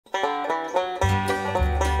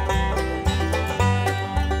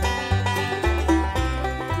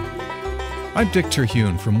I'm Dick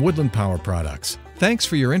Terhune from Woodland Power Products. Thanks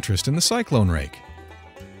for your interest in the Cyclone Rake.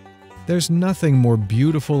 There's nothing more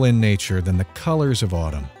beautiful in nature than the colors of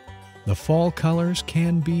autumn. The fall colors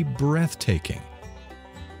can be breathtaking.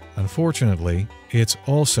 Unfortunately, it's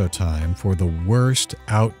also time for the worst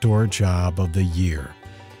outdoor job of the year.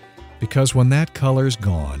 Because when that color's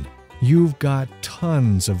gone, you've got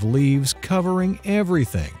tons of leaves covering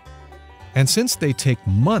everything. And since they take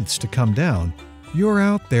months to come down, you're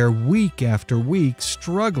out there week after week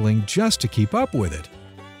struggling just to keep up with it.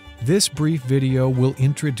 This brief video will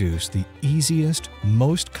introduce the easiest,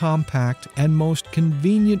 most compact, and most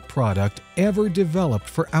convenient product ever developed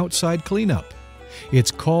for outside cleanup.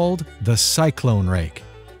 It's called the Cyclone Rake.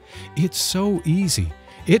 It's so easy,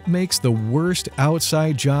 it makes the worst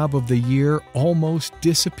outside job of the year almost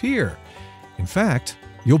disappear. In fact,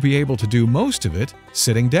 you'll be able to do most of it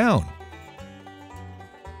sitting down.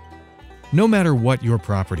 No matter what your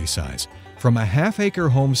property size, from a half-acre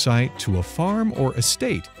home site to a farm or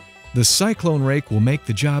estate, the Cyclone Rake will make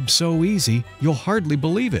the job so easy you'll hardly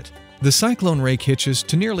believe it. The Cyclone Rake hitches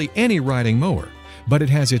to nearly any riding mower, but it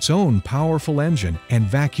has its own powerful engine and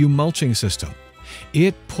vacuum mulching system.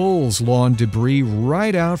 It pulls lawn debris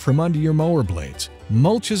right out from under your mower blades,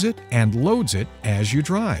 mulches it, and loads it as you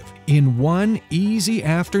drive. In one easy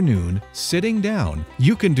afternoon, sitting down,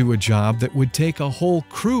 you can do a job that would take a whole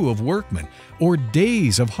crew of workmen or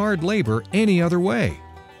days of hard labor any other way.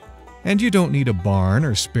 And you don't need a barn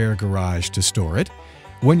or spare garage to store it.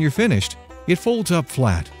 When you're finished, it folds up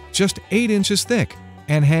flat, just 8 inches thick,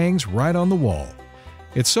 and hangs right on the wall.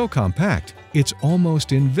 It's so compact, it's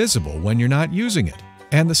almost invisible when you're not using it.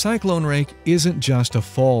 And the Cyclone Rake isn't just a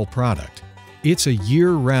fall product. It's a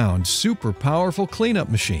year-round, super powerful cleanup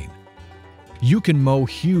machine. You can mow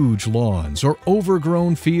huge lawns or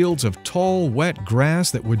overgrown fields of tall, wet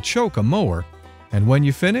grass that would choke a mower, and when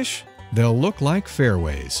you finish, they'll look like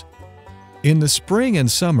fairways. In the spring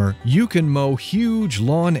and summer, you can mow huge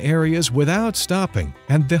lawn areas without stopping,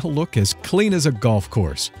 and they'll look as clean as a golf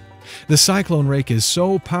course. The Cyclone Rake is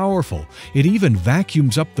so powerful, it even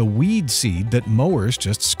vacuums up the weed seed that mowers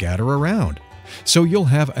just scatter around. So you'll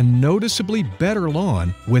have a noticeably better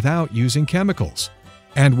lawn without using chemicals.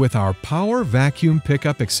 And with our Power Vacuum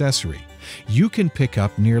Pickup accessory, you can pick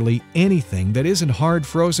up nearly anything that isn't hard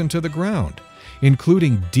frozen to the ground,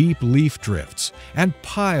 including deep leaf drifts and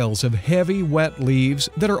piles of heavy, wet leaves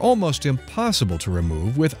that are almost impossible to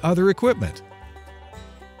remove with other equipment.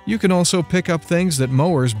 You can also pick up things that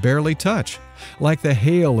mowers barely touch, like the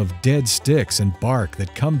hail of dead sticks and bark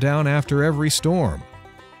that come down after every storm.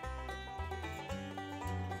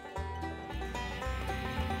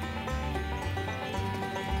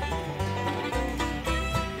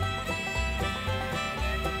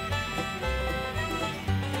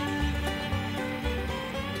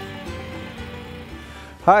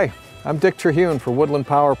 Hi, I'm Dick Terhune for Woodland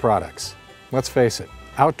Power Products. Let's face it,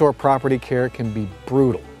 outdoor property care can be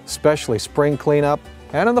brutal, especially spring cleanup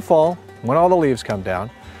and in the fall when all the leaves come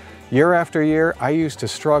down. Year after year, I used to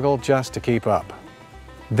struggle just to keep up.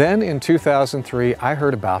 Then in 2003, I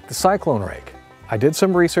heard about the Cyclone Rake. I did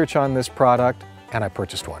some research on this product and I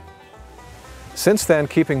purchased one. Since then,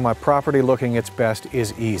 keeping my property looking its best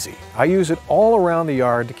is easy. I use it all around the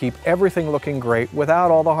yard to keep everything looking great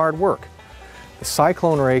without all the hard work. The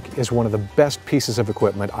Cyclone Rake is one of the best pieces of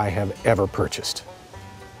equipment I have ever purchased.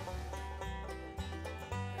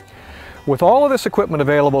 With all of this equipment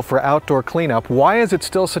available for outdoor cleanup, why is it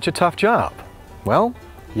still such a tough job? Well,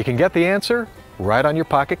 you can get the answer right on your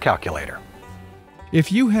pocket calculator.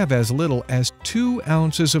 If you have as little as 2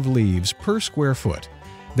 ounces of leaves per square foot,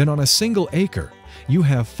 then on a single acre, you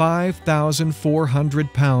have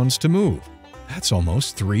 5,400 pounds to move. That's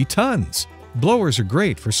almost 3 tons. Blowers are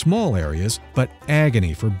great for small areas, but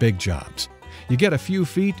agony for big jobs. You get a few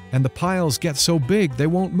feet and the piles get so big they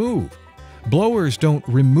won't move. Blowers don't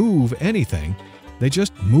remove anything, they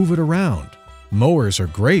just move it around. Mowers are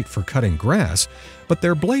great for cutting grass, but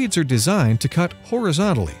their blades are designed to cut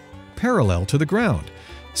horizontally, parallel to the ground,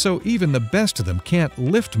 so even the best of them can't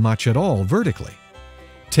lift much at all vertically.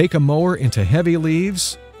 Take a mower into heavy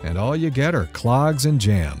leaves, and all you get are clogs and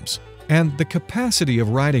jams. And the capacity of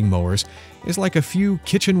riding mowers is like a few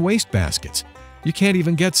kitchen waste baskets. You can't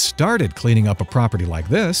even get started cleaning up a property like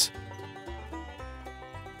this.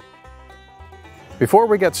 Before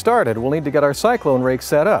we get started, we'll need to get our Cyclone Rake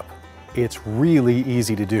set up. It's really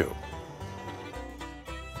easy to do.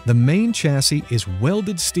 The main chassis is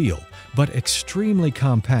welded steel, but extremely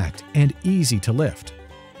compact and easy to lift.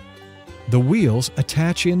 The wheels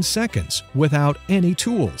attach in seconds without any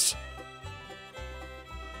tools. '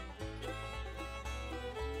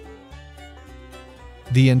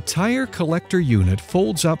 The entire collector unit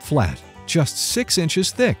folds up flat, just 6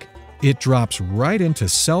 inches thick. It drops right into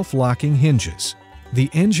self-locking hinges. The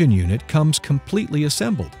engine unit comes completely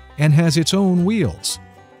assembled and has its own wheels.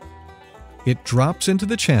 It drops into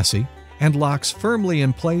the chassis and locks firmly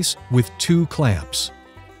in place with 2 clamps.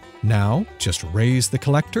 Now, just raise the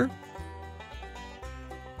collector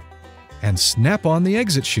and snap on the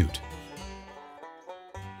exit chute.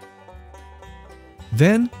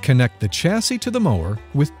 Then connect the chassis to the mower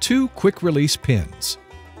with 2 quick-release pins.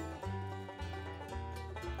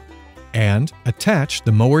 And attach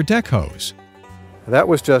the mower deck hose. That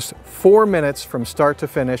was just 4 minutes from start to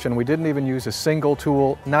finish, and we didn't even use a single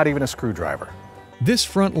tool, not even a screwdriver. This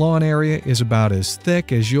front lawn area is about as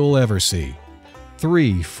thick as you'll ever see.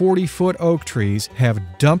 3 40-foot oak trees have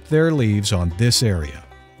dumped their leaves on this area.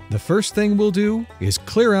 The first thing we'll do is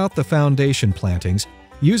clear out the foundation plantings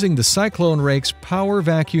using the Cyclone Rake's power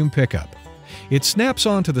vacuum pickup. It snaps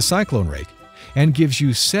onto the Cyclone Rake and gives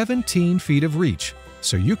you 17 feet of reach,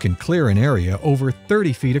 so you can clear an area over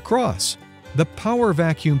 30 feet across. The power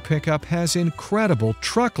vacuum pickup has incredible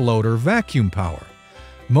truck loader vacuum power.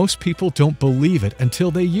 Most people don't believe it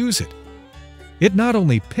until they use it. It not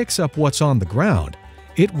only picks up what's on the ground,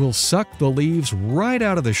 it will suck the leaves right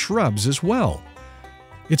out of the shrubs as well.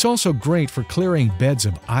 It's also great for clearing beds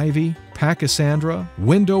of ivy, pachysandra,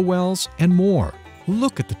 window wells, and more.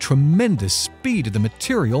 Look at the tremendous speed of the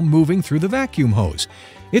material moving through the vacuum hose.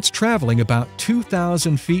 It's traveling about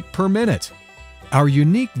 2,000 feet per minute. Our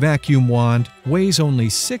unique vacuum wand weighs only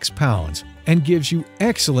 6 pounds and gives you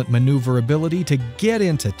excellent maneuverability to get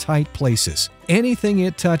into tight places. Anything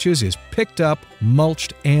it touches is picked up,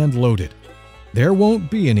 mulched, and loaded. There won't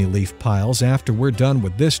be any leaf piles after we're done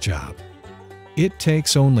with this job. It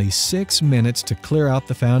takes only 6 minutes to clear out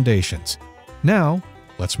the foundations. Now,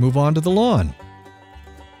 let's move on to the lawn.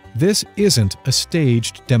 This isn't a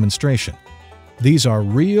staged demonstration. These are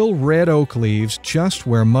real red oak leaves just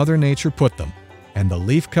where Mother Nature put them, and the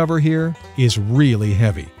leaf cover here is really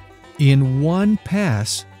heavy. In one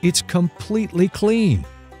pass, it's completely clean.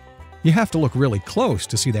 You have to look really close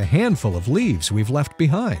to see the handful of leaves we've left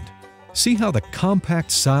behind. See how the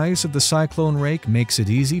compact size of the Cyclone Rake makes it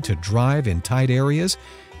easy to drive in tight areas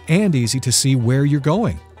and easy to see where you're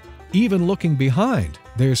going. Even looking behind,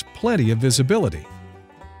 there's plenty of visibility.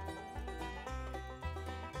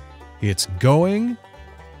 It's going,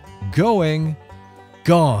 gone.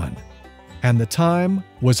 And the time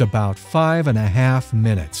was about 5.5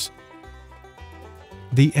 minutes.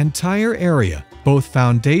 The entire area, both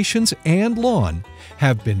foundations and lawn,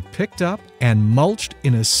 have been picked up and mulched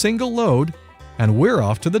in a single load, and we're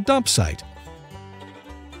off to the dump site.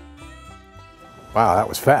 Wow, that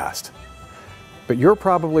was fast. But you're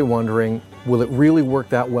probably wondering, will it really work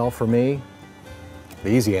that well for me? The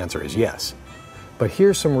easy answer is yes. But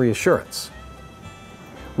here's some reassurance.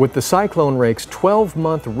 With the Cyclone Rake's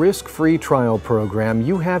 12-month risk-free trial program,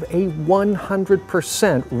 you have a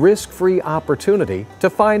 100% risk-free opportunity to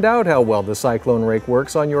find out how well the Cyclone Rake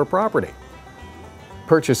works on your property.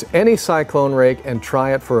 Purchase any Cyclone Rake and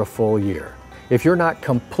try it for a full year. If you're not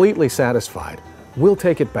completely satisfied, we'll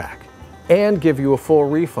take it back and give you a full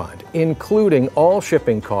refund, including all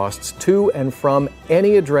shipping costs to and from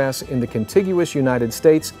any address in the contiguous United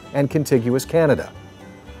States and contiguous Canada.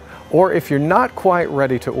 Or if you're not quite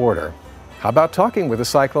ready to order, how about talking with a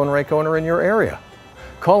Cyclone Rake owner in your area?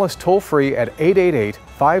 Call us toll-free at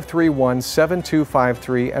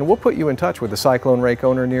 888-531-7253 and we'll put you in touch with a Cyclone Rake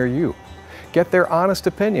owner near you. Get their honest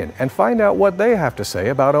opinion and find out what they have to say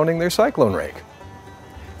about owning their Cyclone Rake.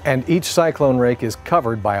 And each Cyclone Rake is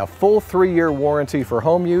covered by a full 3-year warranty for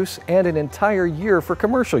home use and an entire year for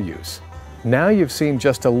commercial use. Now you've seen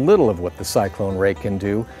just a little of what the Cyclone Rake can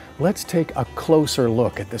do, let's take a closer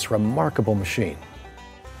look at this remarkable machine.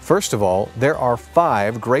 First of all, there are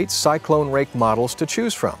 5 great Cyclone Rake models to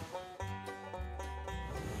choose from.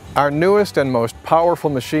 Our newest and most powerful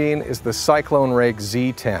machine is the Cyclone Rake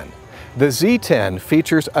Z10. The Z10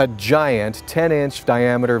 features a giant 10-inch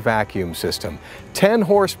diameter vacuum system, 10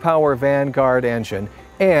 horsepower Vanguard engine,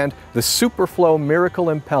 and the Superflow Miracle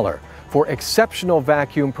Impeller for exceptional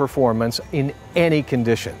vacuum performance in any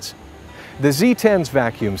conditions. The Z10's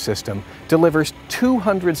vacuum system delivers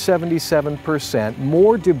 277%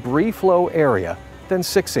 more debris flow area than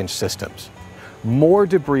 6-inch systems. More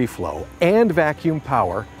debris flow and vacuum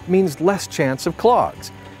power means less chance of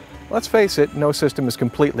clogs. Let's face it, no system is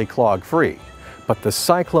completely clog-free, but the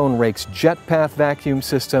Cyclone Rake's JetPath vacuum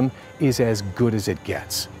system is as good as it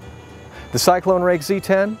gets. The Cyclone Rake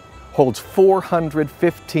Z10 holds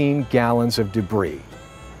 415 gallons of debris.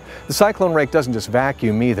 The Cyclone Rake doesn't just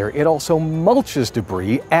vacuum either, it also mulches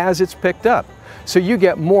debris as it's picked up, so you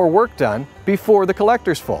get more work done before the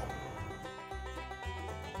collector's full.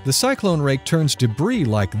 The Cyclone Rake turns debris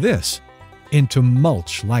like this into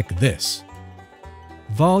mulch like this.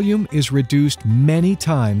 Volume is reduced many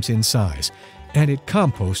times in size, and it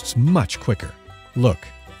composts much quicker. Look,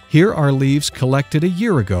 here are leaves collected a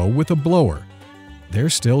year ago with a blower. They're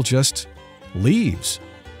still just leaves.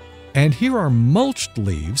 And here are mulched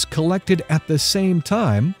leaves collected at the same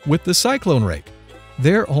time with the Cyclone Rake.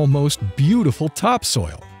 They're almost beautiful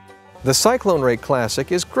topsoil. The Cyclone Rake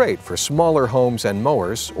Classic is great for smaller homes and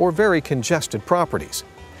mowers or very congested properties.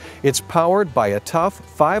 It's powered by a tough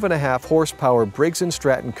 5.5 horsepower Briggs &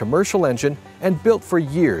 Stratton commercial engine and built for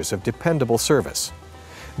years of dependable service.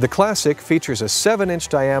 The Classic features a 7-inch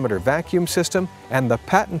diameter vacuum system and the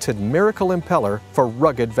patented Miracle impeller for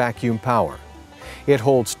rugged vacuum power. It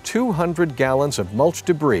holds 200 gallons of mulch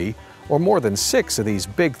debris, or more than 6 of these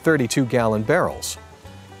big 32-gallon barrels.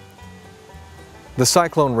 The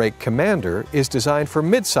Cyclone Rake Commander is designed for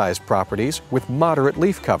mid-sized properties with moderate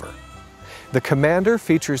leaf cover. The Commander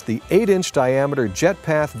features the 8-inch diameter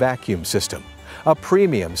JetPath vacuum system, a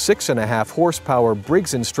premium 6.5 horsepower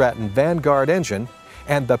Briggs & Stratton Vanguard engine,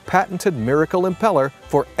 and the patented Miracle impeller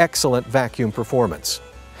for excellent vacuum performance.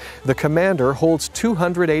 The Commander holds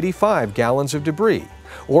 285 gallons of debris,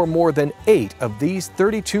 or more than 8 of these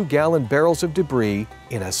 32-gallon barrels of debris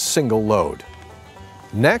in a single load.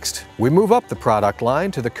 Next, we move up the product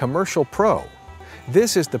line to the Commercial Pro.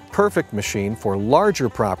 This is the perfect machine for larger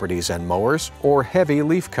properties and mowers or heavy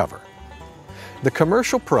leaf cover. The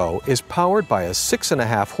Commercial Pro is powered by a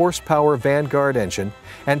 6.5 horsepower Vanguard engine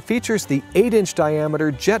and features the 8-inch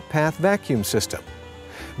diameter JetPath vacuum system.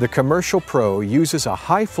 The Commercial Pro uses a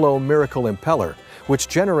high-flow Miracle impeller, which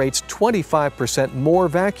generates 25% more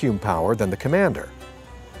vacuum power than the Commander.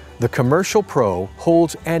 The Commercial Pro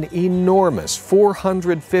holds an enormous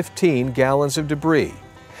 415 gallons of debris.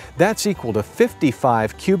 That's equal to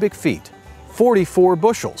 55 cubic feet, 44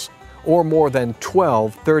 bushels, or more than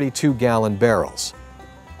 12 32-gallon barrels.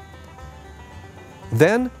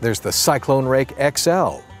 Then there's the Cyclone Rake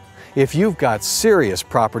XL. If you've got serious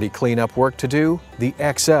property cleanup work to do, the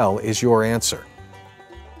XL is your answer.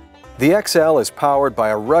 The XL is powered by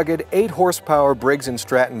a rugged 8-horsepower Briggs &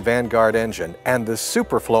 Stratton Vanguard engine and the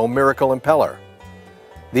Superflow Miracle impeller.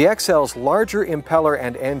 The XL's larger impeller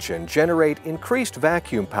and engine generate increased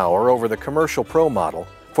vacuum power over the Commercial Pro model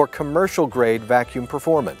for commercial-grade vacuum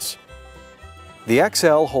performance. The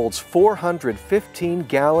XL holds 415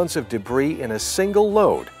 gallons of debris in a single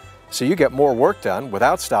load, so you get more work done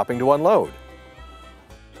without stopping to unload.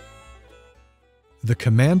 The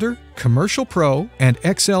Commander, Commercial Pro, and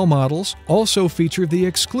XL models also feature the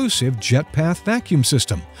exclusive JetPath vacuum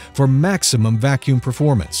system for maximum vacuum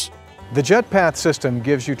performance. The JetPath system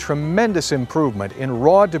gives you tremendous improvement in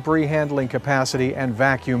raw debris handling capacity and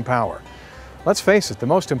vacuum power. Let's face it, the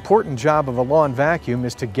most important job of a lawn vacuum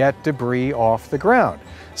is to get debris off the ground.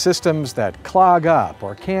 Systems that clog up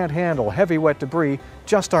or can't handle heavy wet debris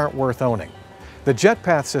just aren't worth owning. The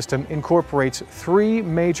JetPath system incorporates 3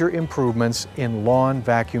 major improvements in lawn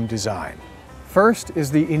vacuum design. First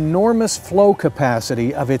is the enormous flow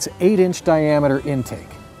capacity of its 8-inch diameter intake.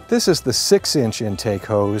 This is the 6-inch intake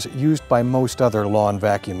hose used by most other lawn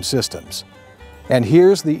vacuum systems. And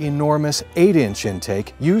here's the enormous 8-inch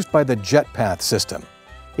intake used by the JetPath system.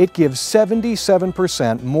 It gives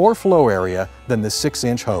 77% more flow area than the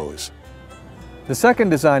 6-inch hose. The second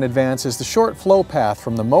design advance is the short flow path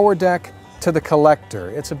from the mower deck to the collector.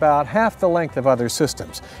 It's about half the length of other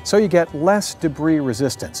systems, so you get less debris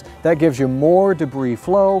resistance. That gives you more debris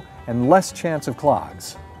flow and less chance of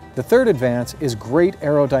clogs. The third advance is great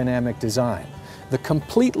aerodynamic design. The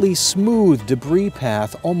completely smooth debris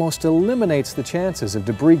path almost eliminates the chances of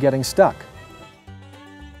debris getting stuck.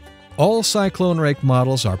 All Cyclone Rake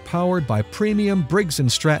models are powered by premium Briggs &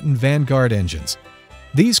 Stratton Vanguard engines.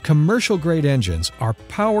 These commercial-grade engines are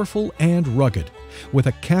powerful and rugged, with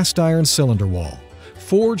a cast-iron cylinder wall,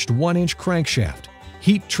 forged 1-inch crankshaft,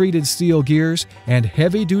 heat-treated steel gears, and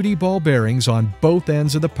heavy-duty ball bearings on both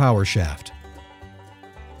ends of the power shaft.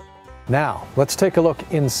 Now, let's take a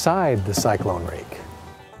look inside the Cyclone Rake.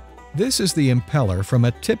 This is the impeller from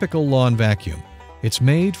a typical lawn vacuum. It's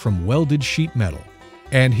made from welded sheet metal.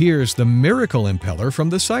 And here's the Miracle impeller from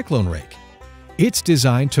the Cyclone Rake. It's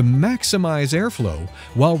designed to maximize airflow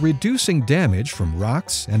while reducing damage from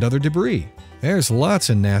rocks and other debris. There's lots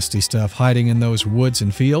of nasty stuff hiding in those woods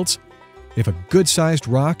and fields. If a good-sized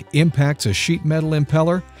rock impacts a sheet metal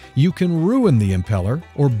impeller, you can ruin the impeller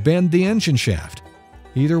or bend the engine shaft.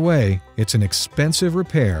 Either way, it's an expensive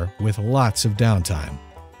repair with lots of downtime.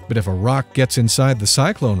 But if a rock gets inside the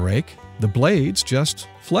Cyclone rake, the blades just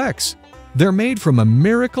flex. They're made from a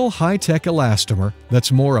miracle high-tech elastomer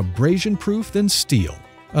that's more abrasion-proof than steel.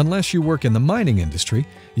 Unless you work in the mining industry,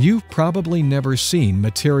 you've probably never seen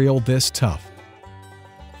material this tough.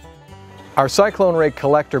 Our Cyclone Rake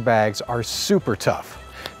collector bags are super tough.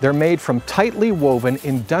 They're made from tightly woven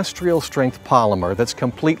industrial-strength polymer that's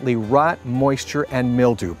completely rot, moisture, and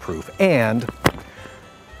mildew-proof, and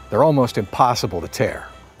they're almost impossible to tear.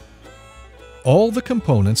 All the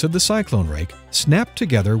components of the Cyclone rake snap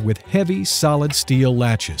together with heavy, solid steel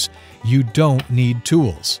latches. You don't need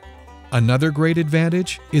tools. Another great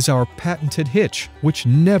advantage is our patented hitch, which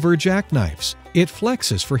never jackknifes. It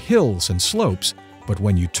flexes for hills and slopes, but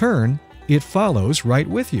when you turn, it follows right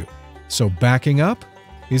with you. So backing up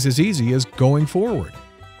is as easy as going forward.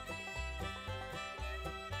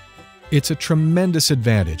 It's a tremendous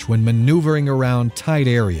advantage when maneuvering around tight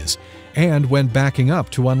areas and when backing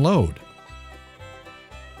up to unload.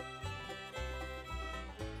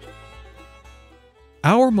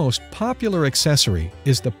 Our most popular accessory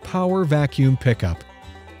is the Power Vacuum Pickup.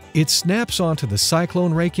 It snaps onto the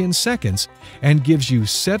Cyclone rake in seconds and gives you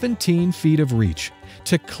 17 feet of reach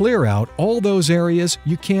to clear out all those areas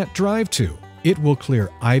you can't drive to. It will clear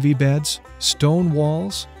ivy beds, stone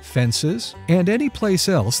walls, fences, and any place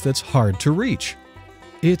else that's hard to reach.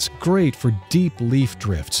 It's great for deep leaf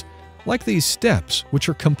drifts, like these steps which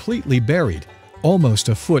are completely buried, almost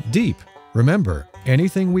a foot deep. Remember,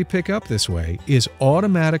 anything we pick up this way is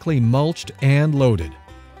automatically mulched and loaded.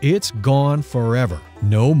 It's gone forever.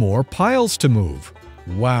 No more piles to move.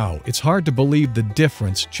 Wow, it's hard to believe the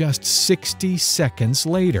difference just 60 seconds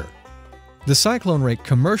later. The Cyclone Rake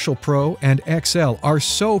Commercial Pro and XL are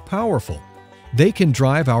so powerful, they can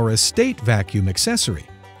drive our Estate Vacuum accessory.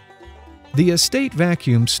 The Estate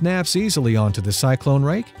Vacuum snaps easily onto the Cyclone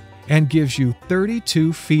Rake and gives you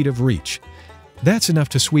 32 feet of reach. That's enough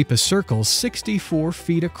to sweep a circle 64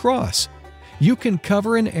 feet across. You can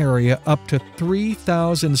cover an area up to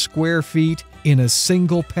 3,000 square feet in a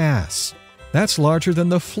single pass. That's larger than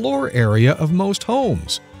the floor area of most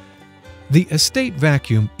homes. The Estate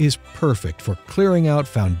Vacuum is perfect for clearing out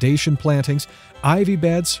foundation plantings, ivy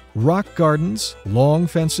beds, rock gardens, long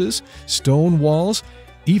fences, stone walls,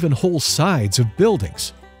 even whole sides of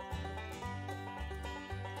buildings.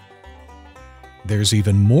 There's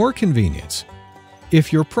even more convenience.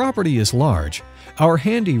 If your property is large, our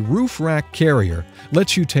handy roof rack carrier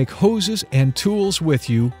lets you take hoses and tools with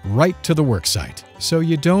you right to the worksite, so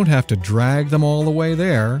you don't have to drag them all the way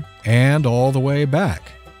there and all the way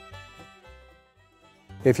back.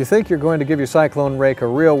 If you think you're going to give your Cyclone Rake a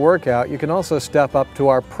real workout, you can also step up to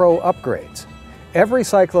our Pro upgrades. Every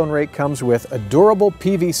Cyclone Rake comes with a durable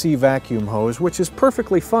PVC vacuum hose, which is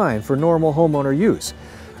perfectly fine for normal homeowner use.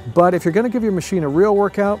 But if you're going to give your machine a real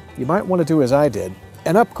workout, you might want to do as I did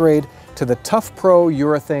and upgrade to the Tough Pro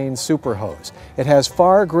Urethane Super Hose. It has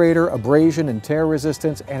far greater abrasion and tear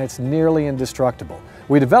resistance, and it's nearly indestructible.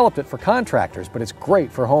 We developed it for contractors, but it's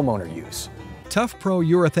great for homeowner use. Tough Pro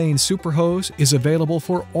Urethane Super Hose is available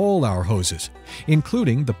for all our hoses,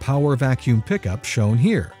 including the Power Vacuum Pickup shown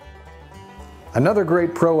here. Another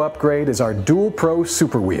great Pro upgrade is our Dual Pro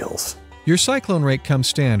Super Wheels. Your Cyclone Rake comes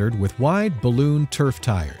standard with wide balloon turf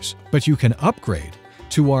tires, but you can upgrade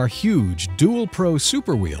to our huge Dual Pro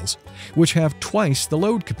Super Wheels, which have twice the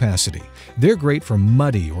load capacity. They're great for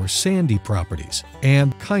muddy or sandy properties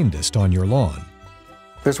and kindest on your lawn.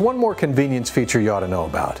 There's one more convenience feature you ought to know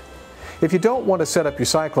about. If you don't want to set up your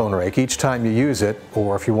Cyclone Rake each time you use it,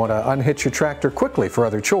 or if you want to unhitch your tractor quickly for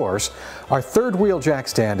other chores, our third wheel jack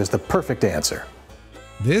stand is the perfect answer.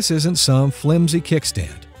 This isn't some flimsy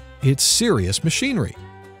kickstand. It's serious machinery.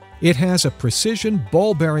 It has a precision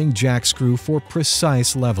ball-bearing jack screw for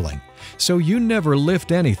precise leveling, so you never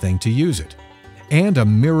lift anything to use it, and a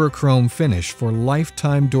mirror chrome finish for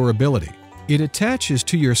lifetime durability. It attaches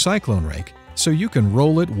to your Cyclone Rake so you can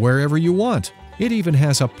roll it wherever you want. It even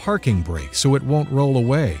has a parking brake so it won't roll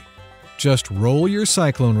away. Just roll your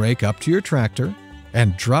Cyclone Rake up to your tractor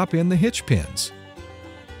and drop in the hitch pins.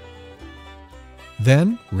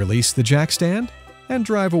 Then release the jack stand and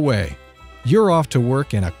drive away. You're off to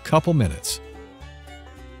work in a couple minutes.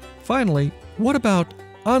 Finally, what about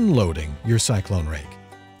unloading your Cyclone Rake?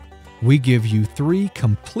 We give you 3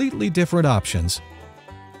 completely different options.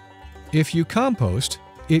 If you compost,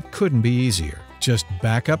 it couldn't be easier. Just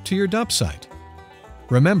back up to your dump site.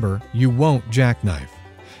 Remember, you won't jackknife.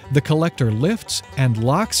 The collector lifts and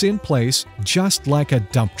locks in place just like a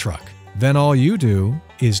dump truck. Then all you do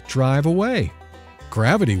is drive away.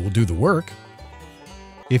 Gravity will do the work.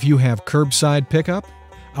 If you have curbside pickup,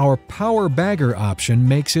 our Power Bagger option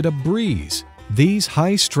makes it a breeze. These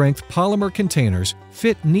high-strength polymer containers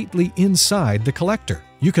fit neatly inside the collector.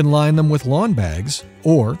 You can line them with lawn bags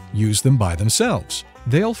or use them by themselves.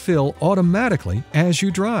 They'll fill automatically as you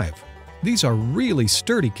drive. These are really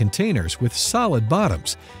sturdy containers with solid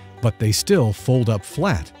bottoms, but they still fold up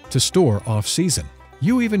flat to store off-season.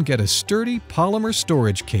 You even get a sturdy polymer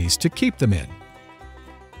storage case to keep them in.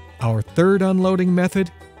 Our third unloading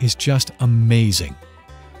method is just amazing.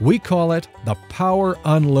 We call it the Power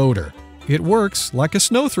Unloader. It works like a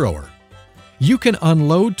snow thrower. You can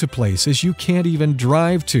unload to places you can't even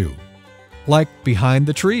drive to, like behind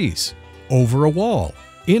the trees, over a wall,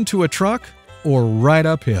 into a truck, or right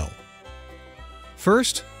uphill.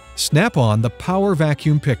 First, snap on the Power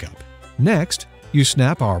Vacuum Pickup. Next, you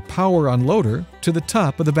snap our Power Unloader to the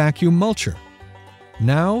top of the vacuum mulcher.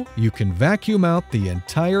 Now you can vacuum out the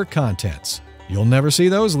entire contents. You'll never see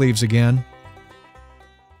those leaves again.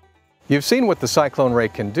 You've seen what the Cyclone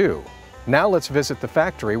Rake can do. Now let's visit the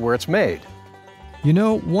factory where it's made. You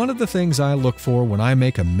know, one of the things I look for when I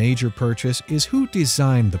make a major purchase is who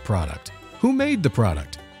designed the product, who made the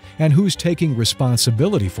product, and who's taking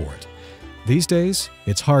responsibility for it. These days,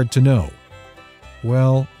 it's hard to know.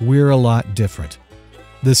 Well, we're a lot different.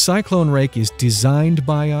 The Cyclone Rake is designed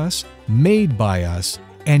by us, made by us,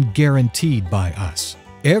 and guaranteed by us.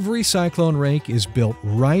 Every Cyclone Rake is built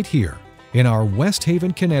right here in our West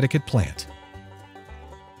Haven, Connecticut plant.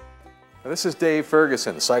 This is Dave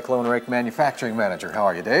Ferguson, Cyclone Rake Manufacturing Manager. How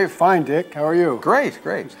are you, Dave? Fine, Dick. How are you? Great,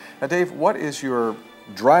 great. Now, Dave, what is your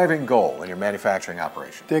driving goal in your manufacturing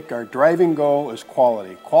operation? Dick, our driving goal is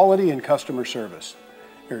quality. Quality and customer service.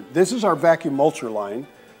 Here, this is our vacuum mulcher line.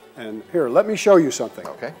 And here, let me show you something.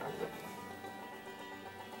 Okay.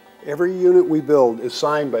 Every unit we build is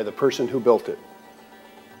signed by the person who built it.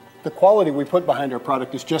 The quality we put behind our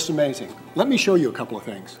product is just amazing. Let me show you a couple of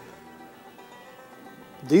things.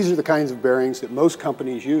 These are the kinds of bearings that most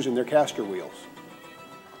companies use in their caster wheels.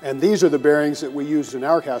 And these are the bearings that we use in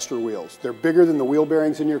our caster wheels. They're bigger than the wheel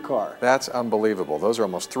bearings in your car. That's unbelievable. Those are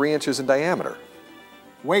almost 3 inches in diameter.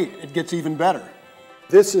 Wait, it gets even better.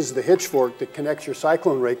 This is the hitch fork that connects your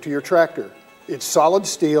Cyclone Rake to your tractor. It's solid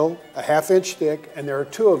steel, a 1/2 inch thick, and there are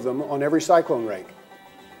 2 of them on every Cyclone Rake.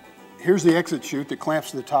 Here's the exit chute that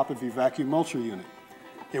clamps to the top of your vacuum mulcher unit.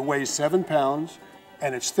 It weighs 7 pounds,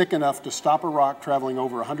 and it's thick enough to stop a rock traveling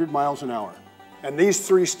over 100 miles an hour. And these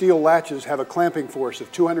 3 steel latches have a clamping force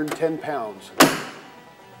of 210 pounds.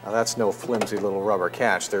 Now that's no flimsy little rubber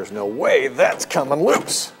catch. There's no way that's coming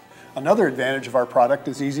loose. Another advantage of our product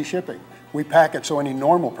is easy shipping. We pack it so any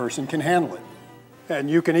normal person can handle it. And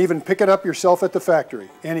you can even pick it up yourself at the factory.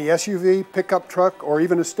 Any SUV, pickup truck, or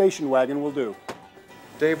even a station wagon will do.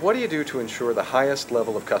 Dave, what do you do to ensure the highest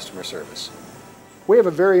level of customer service? We have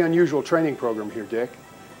a very unusual training program here, Dick.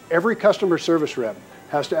 Every customer service rep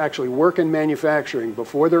has to actually work in manufacturing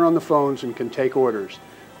before they're on the phones and can take orders.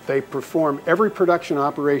 They perform every production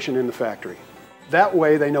operation in the factory. That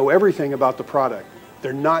way they know everything about the product.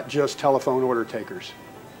 They're not just telephone order takers.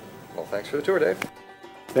 Well, thanks for the tour, Dave.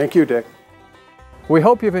 Thank you, Dick. We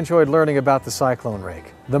hope you've enjoyed learning about the Cyclone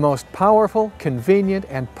Rake, the most powerful, convenient,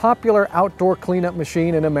 and popular outdoor cleanup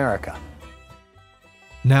machine in America.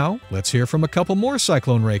 Now, let's hear from a couple more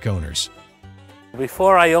Cyclone Rake owners.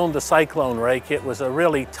 Before I owned the Cyclone Rake, it was a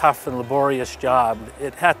really tough and laborious job.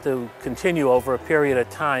 It had to continue over a period of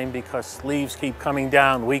time because leaves keep coming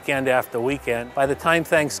down weekend after weekend. By the time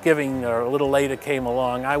Thanksgiving or a little later came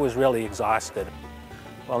along, I was really exhausted.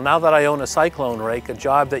 Well, now that I own a Cyclone Rake, a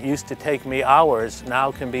job that used to take me hours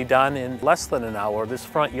now can be done in less than an hour. This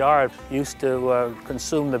front yard used to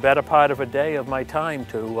consume the better part of a day of my time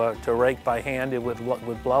to rake by hand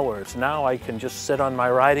with blowers. Now I can just sit on my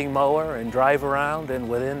riding mower and drive around, and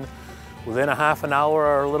within a half an hour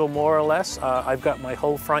or a little more or less, I've got my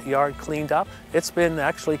whole front yard cleaned up. It's been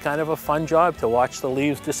actually kind of a fun job to watch the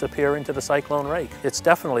leaves disappear into the Cyclone Rake. It's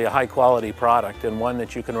definitely a high quality product and one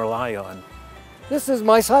that you can rely on. This is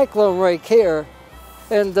my Cyclone Rake here,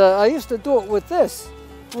 and I used to do it with this,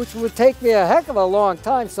 which would take me a heck of a long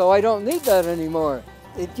time, so I don't need that anymore.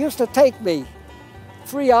 It used to take me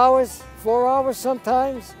 3 hours, 4 hours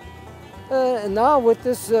sometimes, and now with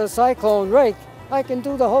this Cyclone Rake, I can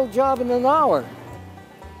do the whole job in an hour.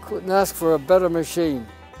 Couldn't ask for a better machine.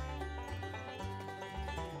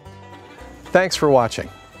 Thanks for watching.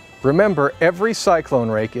 Remember, every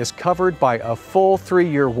Cyclone Rake is covered by a full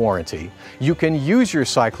 3-year warranty. You can use your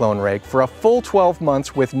Cyclone Rake for a full 12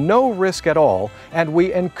 months with no risk at all, and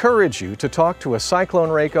we encourage you to talk to a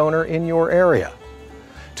Cyclone Rake owner in your area.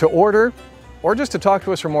 To order, or just to talk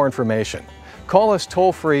to us for more information, call us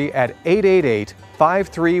toll-free at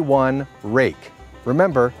 888-531-RAKE.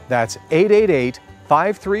 Remember, that's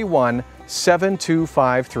 888-531-6600.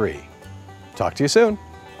 7253. Talk to you soon.